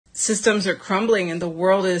systems are crumbling and the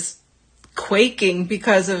world is quaking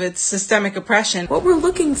because of its systemic oppression. What we're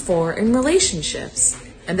looking for in relationships,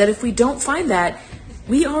 and that if we don't find that,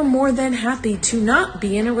 we are more than happy to not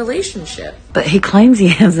be in a relationship. But he claims he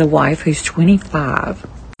has a wife who's 25,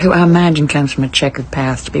 who I imagine comes from a checkered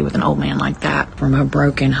past to be with an old man like that, from a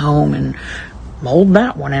broken home, and mold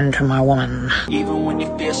that one into my woman. Even when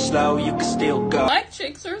you feel slow, you can still go. Black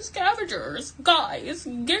chicks are scavengers. Guys,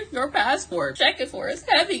 get your passport. Check it for it's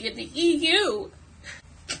heavy in the EU.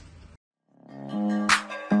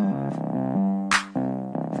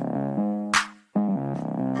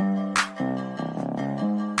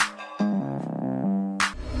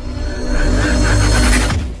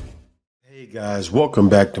 Hey guys, welcome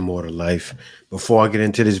back to More to Life. Before I get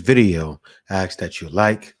into this video, I ask that you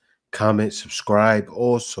like, comment, subscribe.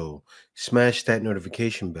 Also, smash that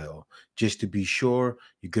notification bell just to be sure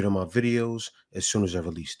you get on my videos as soon as I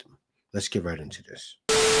release them. Let's get right into this.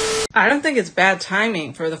 I don't think it's bad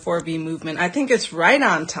timing for the 4B movement. I think it's right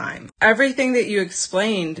on time. Everything that you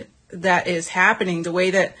explained that is happening, the way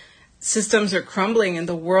that systems are crumbling and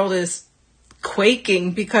the world is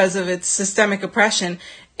quaking because of its systemic oppression,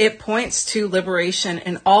 it points to liberation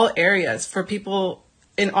in all areas for people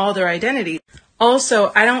in all their identity.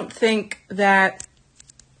 Also, I don't think that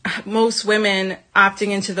most women opting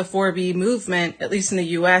into the 4B movement, at least in the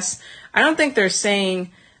US, I don't think they're saying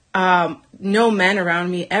no men around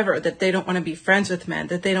me ever, that they don't want to be friends with men,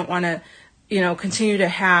 that they don't want to, continue to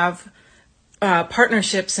have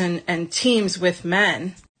partnerships and teams with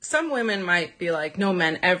men. Some women might be like, no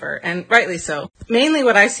men ever, and rightly so. Mainly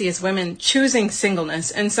what I see is women choosing singleness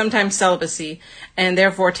and sometimes celibacy, and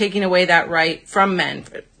therefore taking away that right from men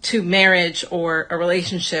to marriage or a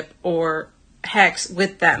relationship or hex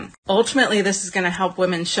with them. Ultimately, this is going to help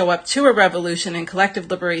women show up to a revolution and collective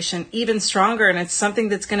liberation even stronger, and it's something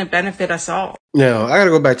that's going to benefit us all. Now, I got to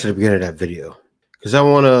go back to the beginning of that video because I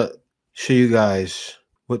want to show you guys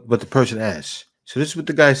what the person asked. So this is what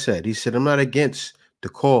the guy said. He said, I'm not against the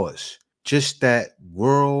cause, just that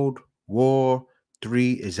World War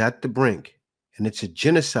III is at the brink and it's a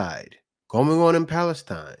genocide going on in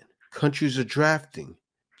Palestine. Countries are drafting.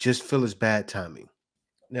 Just feel it's bad timing.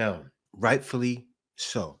 Now, rightfully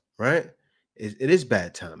so, right? It is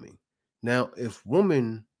bad timing. Now, if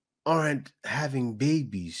women aren't having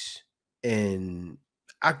babies and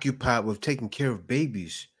occupied with taking care of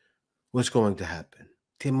babies, what's going to happen?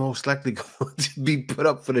 They're most likely going to be put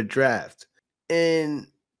up for the draft. And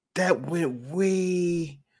that went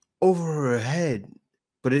way over her head.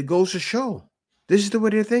 But it goes to show, this is the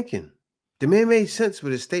way they're thinking. The man made sense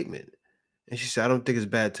with his statement. And she said, I don't think it's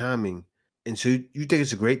bad timing. And so you think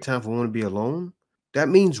it's a great time for women to be alone? That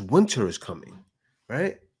means winter is coming,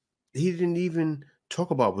 right? He didn't even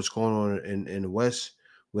talk about what's going on in the West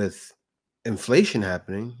with inflation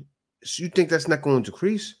happening. So you think that's not going to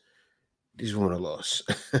decrease? These women are lost.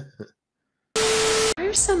 Why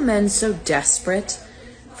are some men so desperate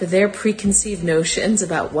for their preconceived notions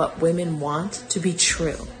about what women want to be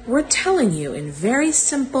true? We're telling you in very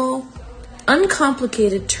simple,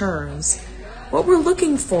 uncomplicated terms what we're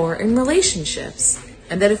looking for in relationships,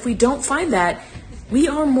 and that if we don't find that, we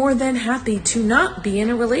are more than happy to not be in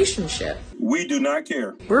a relationship. We do not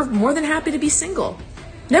care. We're more than happy to be single,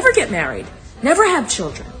 never get married, never have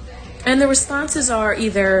children. And the responses are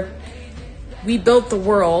either, we built the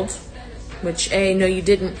world, which A, no you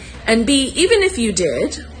didn't, and B, even if you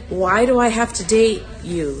did, why do I have to date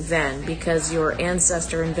you then because your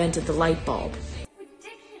ancestor invented the light bulb?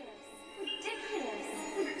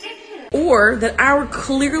 Or that our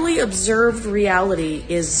clearly observed reality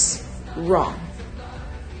is wrong.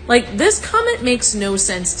 Like, this comment makes no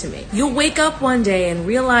sense to me. You'll wake up one day and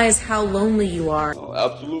realize how lonely you are. Oh,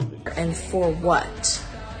 absolutely. And for what?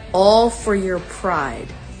 All for your pride.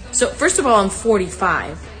 So, first of all, I'm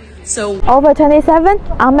 45. So over 27,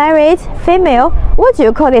 unmarried, female. What do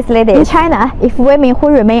you call this lady? In China, if women who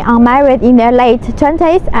remain unmarried in their late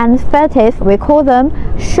 20s and 30s, we call them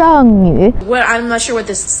剩女. Well, I'm not sure what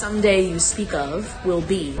this someday you speak of will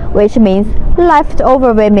be. Which means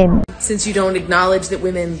leftover women. Since you don't acknowledge that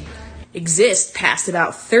women exist past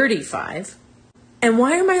about 35. And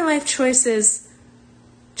why are my life choices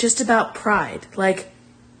just about pride? Like,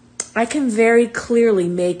 I can very clearly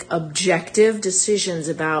make objective decisions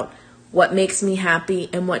about what makes me happy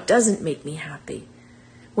and what doesn't make me happy.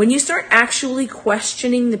 When you start actually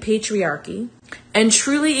questioning the patriarchy and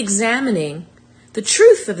truly examining the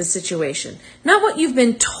truth of the situation, not what you've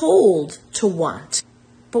been told to want,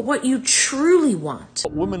 but what you truly want.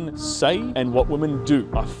 What women say and what women do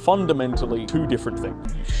are fundamentally two different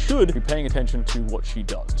things. You should be paying attention to what she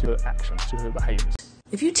does, to her actions, to her behaviors.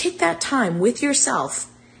 If you take that time with yourself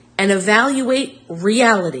and evaluate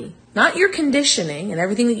reality, not your conditioning and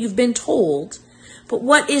everything that you've been told, but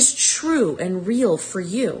what is true and real for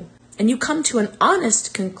you, and you come to an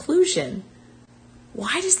honest conclusion,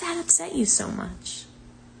 why does that upset you so much?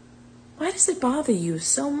 Why does it bother you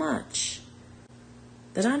so much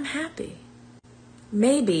that I'm happy?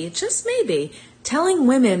 Maybe, just maybe, telling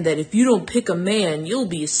women that if you don't pick a man, you'll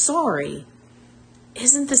be sorry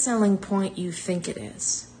isn't the selling point you think it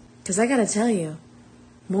is. Because I gotta tell you,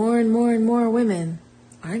 more and more and more women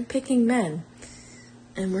aren't picking men,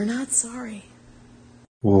 and we're not sorry.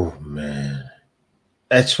 Oh, man.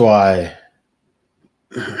 That's why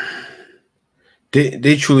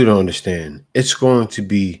they truly don't understand. It's going to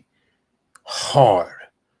be hard,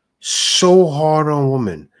 so hard on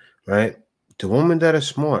women, right? The women that are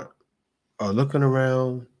smart are looking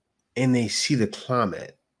around and they see the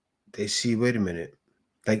climate. They see, wait a minute.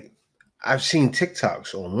 Like, I've seen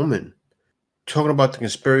TikToks on women talking about the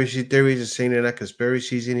conspiracy theories and saying they're not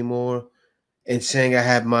conspiracies anymore, and saying I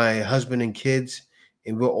have my husband and kids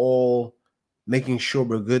and we're all making sure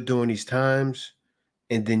we're good during these times.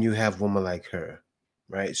 And then you have women like her,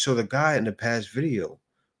 right? So the guy in the past video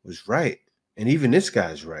was right. And even this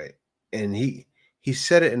guy's right. And he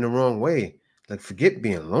said it in the wrong way. Like, forget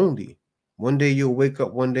being lonely. One day you'll wake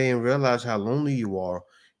up one day and realize how lonely you are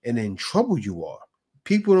and in trouble you are.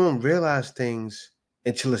 People don't realize things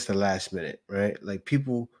until it's the last minute, right? Like,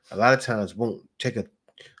 people a lot of times won't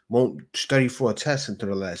study for a test until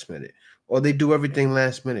the last minute, or they do everything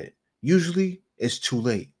last minute. Usually it's too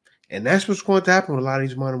late. And that's what's going to happen with a lot of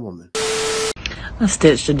these modern women. I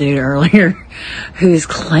stitched a dude earlier who's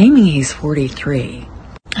claiming he's 43,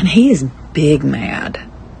 and he is big mad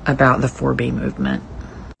about the 4B movement.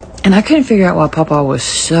 And I couldn't figure out why Papa was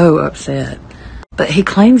so upset. But he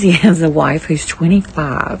claims he has a wife who's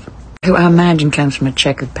 25, who I imagine comes from a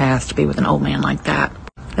checkered past to be with an old man like that.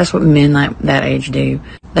 That's what men like that age do.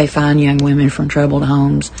 They find young women from troubled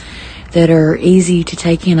homes that are easy to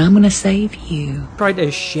take in. I'm going to save you. Tried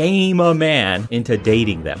to shame a man into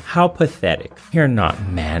dating them. How pathetic. You're not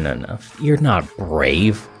man enough. You're not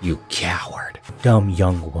brave, you coward. Dumb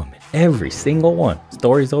young woman. Every single one.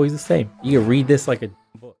 Story's always the same. You can read this like a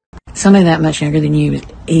book. Somebody that much younger than you is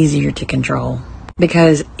easier to control.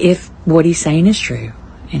 Because if what he's saying is true,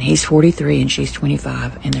 and he's 43 and she's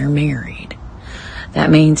 25, and they're married,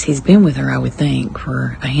 that means he's been with her, I would think,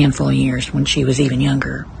 for a handful of years when she was even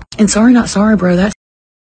younger. And sorry, not sorry, bro.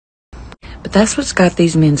 But that's what's got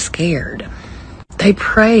these men scared. They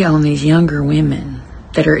prey on these younger women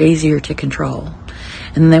that are easier to control.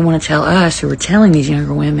 And they want to tell us, who are telling these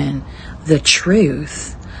younger women the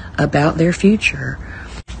truth about their future,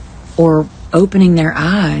 or opening their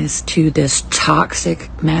eyes to this toxic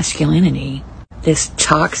masculinity, this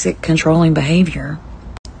toxic controlling behavior.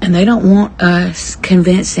 And they don't want us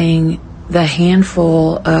convincing the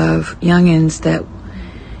handful of youngins that,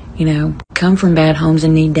 you know, come from bad homes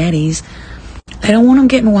and need daddies. They don't want them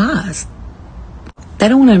getting wise. They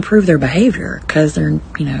don't want to improve their behavior because they're,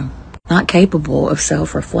 you know, not capable of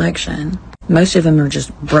self-reflection. Most of them are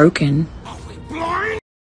just broken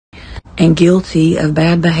and guilty of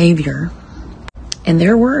bad behavior. And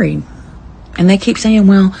they're worried. And they keep saying,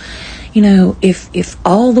 well, you know, if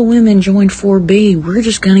all the women join 4B, we're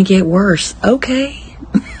just going to get worse. Okay.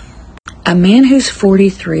 A man who's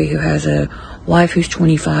 43, who has a wife who's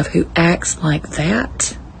 25, who acts like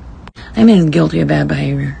that man is guilty of bad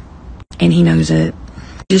behavior. And he knows it.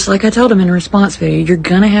 Just like I told him in a response video, you're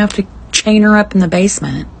going to have to chain her up in the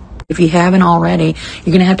basement. If you haven't already,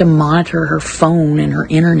 you're going to have to monitor her phone and her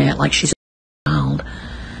internet like she's a child.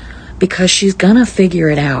 Because she's going to figure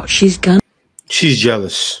it out. She's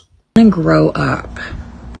jealous. Gonna grow up.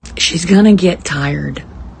 She's going to get tired.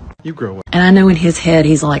 You grow up. And I know in his head,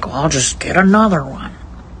 he's like, well, I'll just get another one.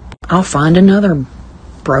 I'll find another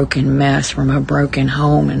broken mess from a broken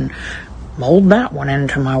home and mold that one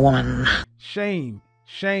into my woman. Shame,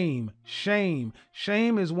 shame, shame.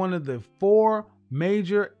 Shame is one of the 4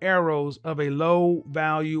 major arrows of a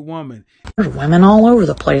low-value woman. There's women all over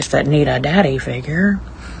the place that need a daddy figure.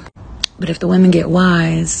 But if the women get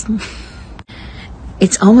wise,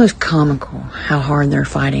 it's almost comical how hard they're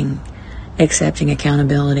fighting accepting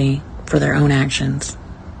accountability for their own actions.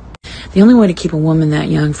 The only way to keep a woman that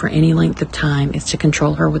young for any length of time is to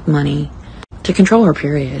control her with money. To control her,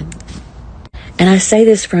 period. And I say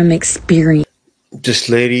this from experience. This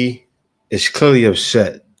lady is clearly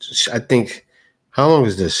upset. I think, how long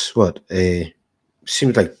is this?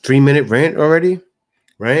 Seems like 3-minute rant already,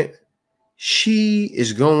 right? She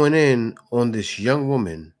is going in on this young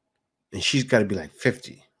woman, and she's got to be like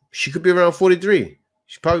 50. She could be around 43.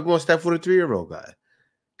 She probably wants that 43-year-old guy.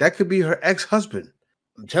 That could be her ex-husband.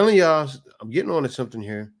 I'm telling y'all, I'm getting on to something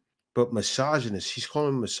here. But misogynist, he's calling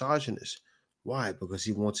him misogynist. Why? Because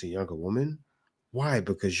he wants a younger woman? Why?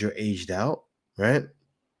 Because you're aged out, right?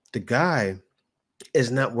 The guy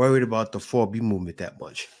is not worried about the 4B movement that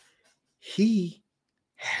much. He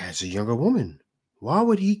has a younger woman. Why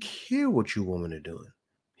would he care what you women are doing?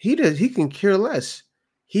 He can care less.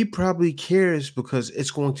 He probably cares because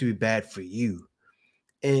it's going to be bad for you.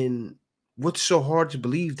 And what's so hard to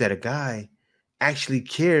believe that a guy actually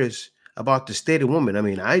cares about the state of woman? I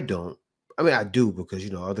mean, I don't. I mean, I do because,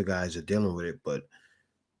 other guys are dealing with it, but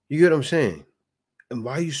you get what I'm saying? And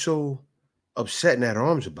why are you so upset and at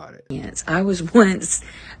arms about it? Yes, I was once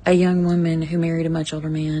a young woman who married a much older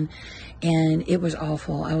man, and it was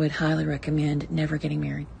awful. I would highly recommend never getting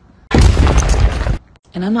married.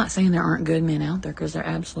 And I'm not saying there aren't good men out there, because there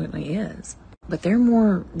absolutely is. But they're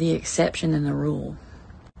more the exception than the rule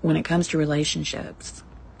when it comes to relationships.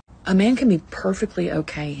 A man can be perfectly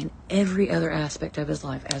okay in every other aspect of his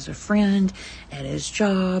life, as a friend, at his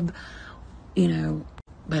job,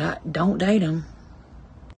 but don't date them.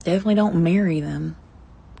 Definitely don't marry them.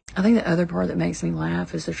 I think the other part that makes me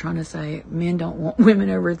laugh is they're trying to say men don't want women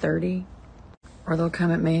over 30. Or they'll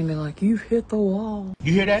come at me and be like, you've hit the wall.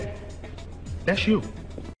 You hear that? That's you.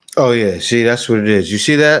 Oh, yeah. See, that's what it is. You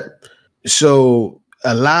see that? So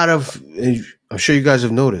a lot of, I'm sure you guys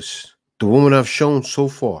have noticed, the women I've shown so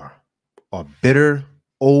far are bitter,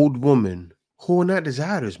 old women who are not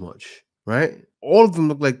desired as much, right? All of them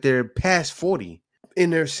look like they're past 40.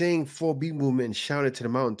 And they're saying 4B movement and shouting to the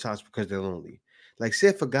mountaintops because they're lonely. Like, say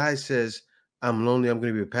if a guy says, I'm lonely, I'm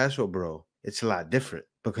going to be a passport bro, it's a lot different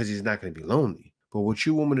because he's not going to be lonely. But what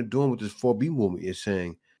you women are doing with this 4B movement is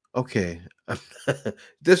saying, okay,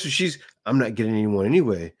 this is I'm not getting anyone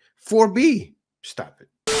anyway. 4B, stop it.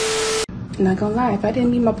 Not gonna lie, if I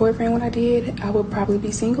didn't meet my boyfriend when I did, I would probably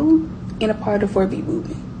be single and a part of the 4B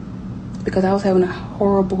movement because I was having a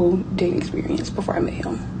horrible dating experience before I met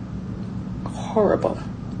him. Horrible.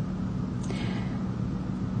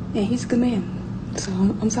 And he's a good man, so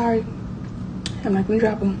I'm sorry. I'm not gonna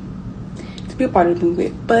drop him to be a part of the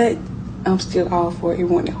movement, but I'm still all for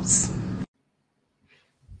everyone else.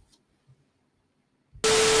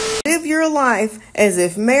 Live your life as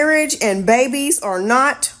if marriage and babies are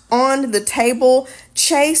not on the table.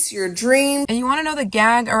 Chase your dreams. And you want to know the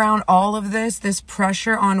gag around all of this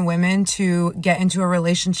pressure on women to get into a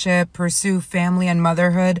relationship, pursue family and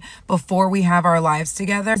motherhood before we have our lives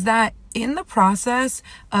together, is that in the process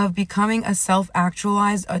of becoming a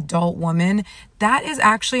self-actualized adult woman, that is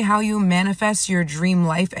actually how you manifest your dream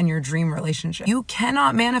life and your dream relationship. You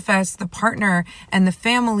cannot manifest the partner and the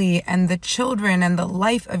family and the children and the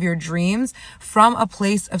life of your dreams from a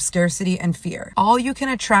place of scarcity and fear. All you can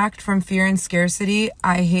attract from fear and scarcity,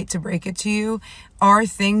 I hate to break it to you, are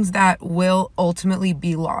things that will ultimately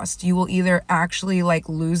be lost. You will either actually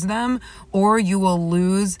lose them, or you will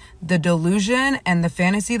lose the delusion and the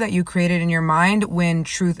fantasy that you created in your mind when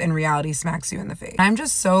truth and reality smacks you in the face. I'm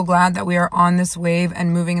just so glad that we are on this wave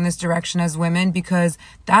and moving in this direction as women, because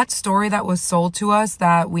that story that was sold to us,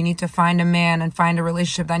 that we need to find a man and find a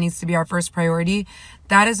relationship, that needs to be our first priority,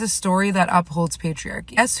 that is a story that upholds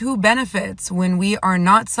patriarchy. Guess who benefits when we are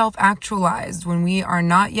not self-actualized, when we are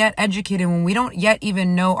not yet educated, when we don't yet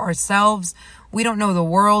even know ourselves, we don't know the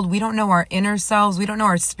world, we don't know our inner selves, we don't know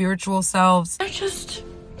our spiritual selves.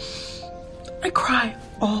 I cry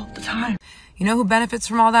all the time. You know who benefits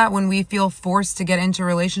from all that when we feel forced to get into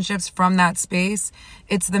relationships from that space?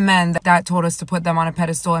 It's the men that told us to put them on a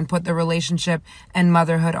pedestal and put the relationship and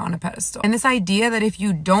motherhood on a pedestal. And this idea that if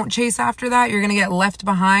you don't chase after that, you're going to get left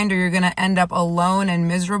behind or you're going to end up alone and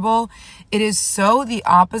miserable. It is so the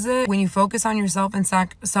opposite. When you focus on yourself and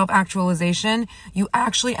self-actualization, you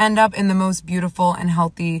actually end up in the most beautiful and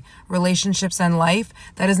healthy relationships and life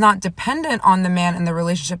that is not dependent on the man and the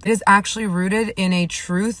relationship. It is actually rooted in a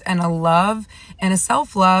truth and a love and a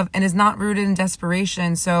self-love, and is not rooted in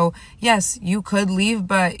desperation. So yes, you could leave,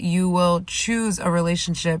 but you will choose a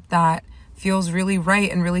relationship that feels really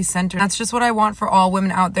right and really centered. That's just what I want for all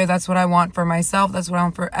women out there. That's what I want for myself. That's what I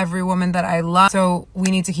want for every woman that I love. So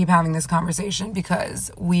we need to keep having this conversation,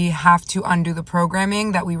 because we have to undo the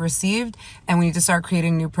programming that we received, and we need to start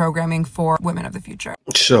creating new programming for women of the future.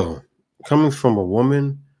 So, coming from a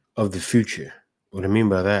woman of the future, what I mean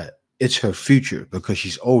by that, it's her future because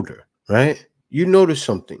she's older, right? You notice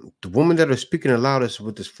something. The women that are speaking the loudest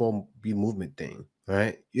with this 4B movement thing,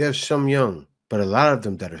 right? You have some young, but a lot of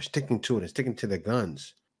them that are sticking to it and sticking to their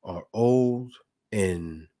guns are old,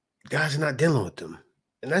 and guys are not dealing with them.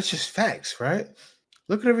 And that's just facts, right?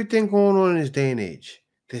 Look at everything going on in this day and age.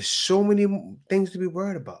 There's so many things to be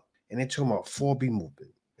worried about. And they're talking about 4B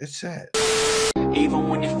movement. It's sad. Even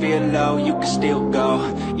when you feel low, you can still go.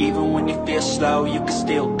 Even when you feel slow, you can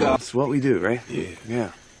still go. That's what we do, right?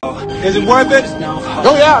 Yeah. Is it worth it?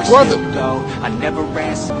 Oh yeah, it's worth it. I never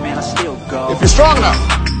ran, so man, I still go. If you're strong enough.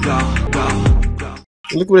 Go.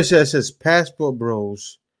 Look what it says. It says passport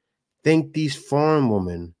bros think these foreign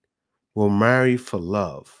women will marry for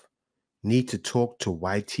love. Need to talk to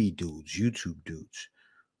YT dudes, YouTube dudes.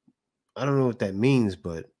 I don't know what that means,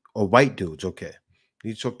 but or white dudes. Okay,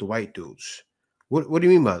 need to talk to white dudes. What do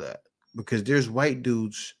you mean by that? Because there's white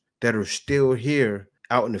dudes that are still here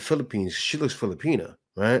out in the Philippines. She looks Filipina,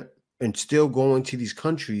 right? And still going to these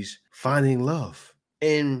countries finding love.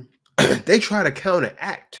 And they try to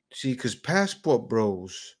counteract. See, because passport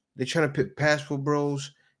bros, they're trying to put passport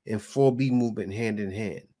bros and 4B movement hand in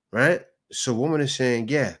hand, right? So women are saying,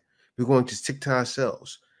 yeah, we're going to stick to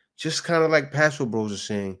ourselves. Just kind of like passport bros are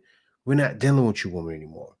saying, we're not dealing with you women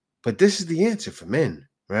anymore. But this is the answer for men,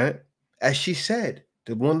 right? As she said,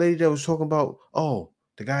 the one lady that was talking about, oh,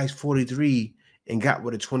 the guy's 43 and got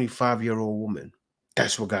with a 25-year-old woman.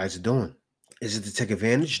 That's what guys are doing. Is it to take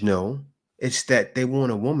advantage? No. It's that they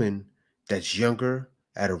want a woman that's younger,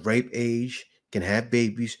 at a rape age, can have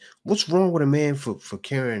babies. What's wrong with a man for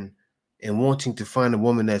caring and wanting to find a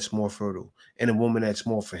woman that's more fertile and a woman that's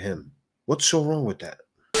more for him? What's so wrong with that?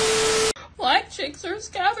 Black chicks are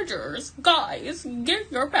scavengers. Guys,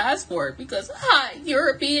 get your passport because hot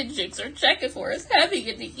European chicks are checking for us heavy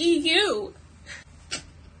in the EU.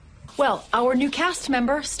 Well, our new cast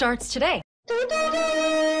member starts today.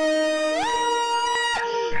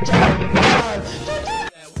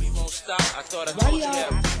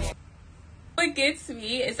 What gets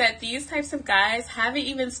me is that these types of guys haven't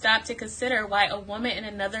even stopped to consider why a woman in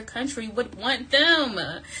another country would want them.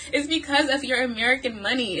 It's because of your American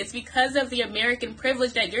money. It's because of the American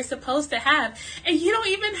privilege that you're supposed to have. And you don't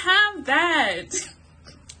even have that.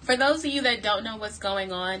 For those of you that don't know what's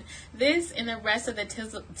going on, this and the rest of the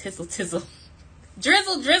drizzle,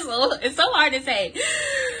 it's so hard to say.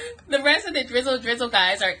 The rest of the drizzle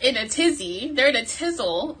guys are in a tizzy. They're in a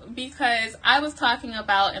tizzle because I was talking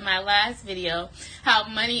about in my last video how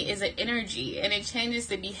money is an energy and it changes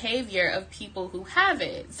the behavior of people who have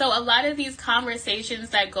it. So a lot of these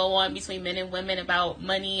conversations that go on between men and women about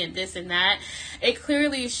money and this and that, it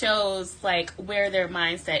clearly shows like where their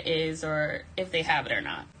mindset is or if they have it or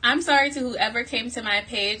not. I'm sorry to whoever came to my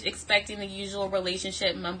page expecting the usual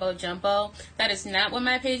relationship mumbo jumbo. That is not what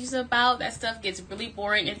my page is about. That stuff gets really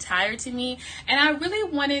boring and tired to me, and I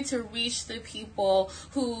really wanted to reach the people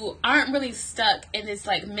who aren't really stuck in this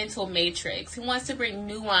like mental matrix, who wants to bring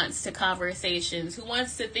nuance to conversations, who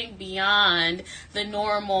wants to think beyond the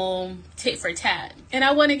normal tit for tat. And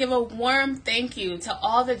I want to give a warm thank you to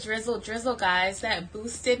all the drizzle guys that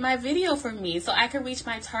boosted my video for me so I could reach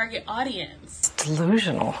my target audience.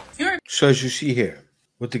 Delusional. So as you see here,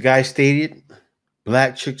 what the guy stated,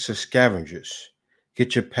 black chicks are scavengers.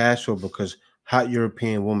 Get your passport because hot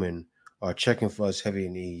European women are checking for us heavy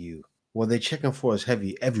in the EU. Well, they're checking for us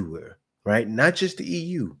heavy everywhere, right? Not just the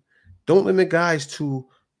EU. Don't limit guys to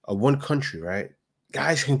one country, right?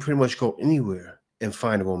 Guys can pretty much go anywhere and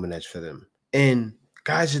find a woman that's for them. And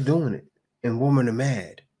guys are doing it. And women are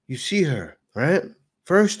mad. You see her, right?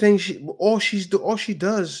 First thing all she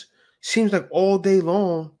does seems like all day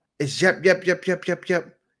long is yep.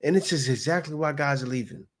 And this is exactly why guys are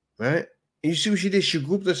leaving, right? And you see what she did? She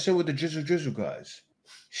grouped us in with the drizzle guys.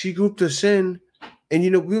 She grouped us in,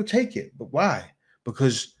 and we'll take it. But why?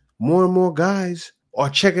 Because more and more guys are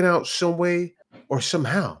checking out some way or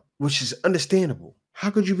somehow, which is understandable. How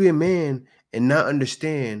could you be a man and not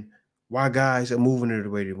understand why guys are moving the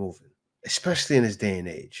way they're moving? Especially in this day and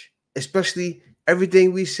age. Especially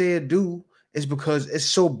everything we say or do is because it's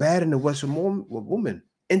so bad in the Western woman.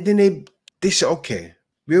 And then they say, okay,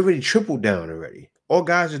 we already tripled down already. All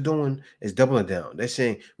guys are doing is doubling down. They're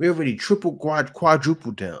saying we already triple,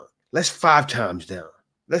 quadruple down. Let's 5 times down.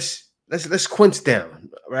 Let's quince down.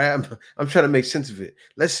 Right? I'm trying to make sense of it.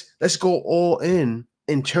 Let's go all in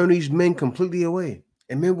and turn these men completely away.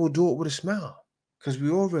 And men will do it with a smile. Because we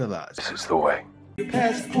all realize this is the way.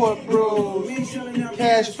 Passport, bro.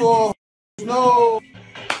 Passport. No.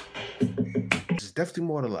 There's definitely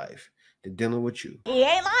more to life than dealing with you. He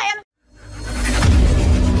ain't lying.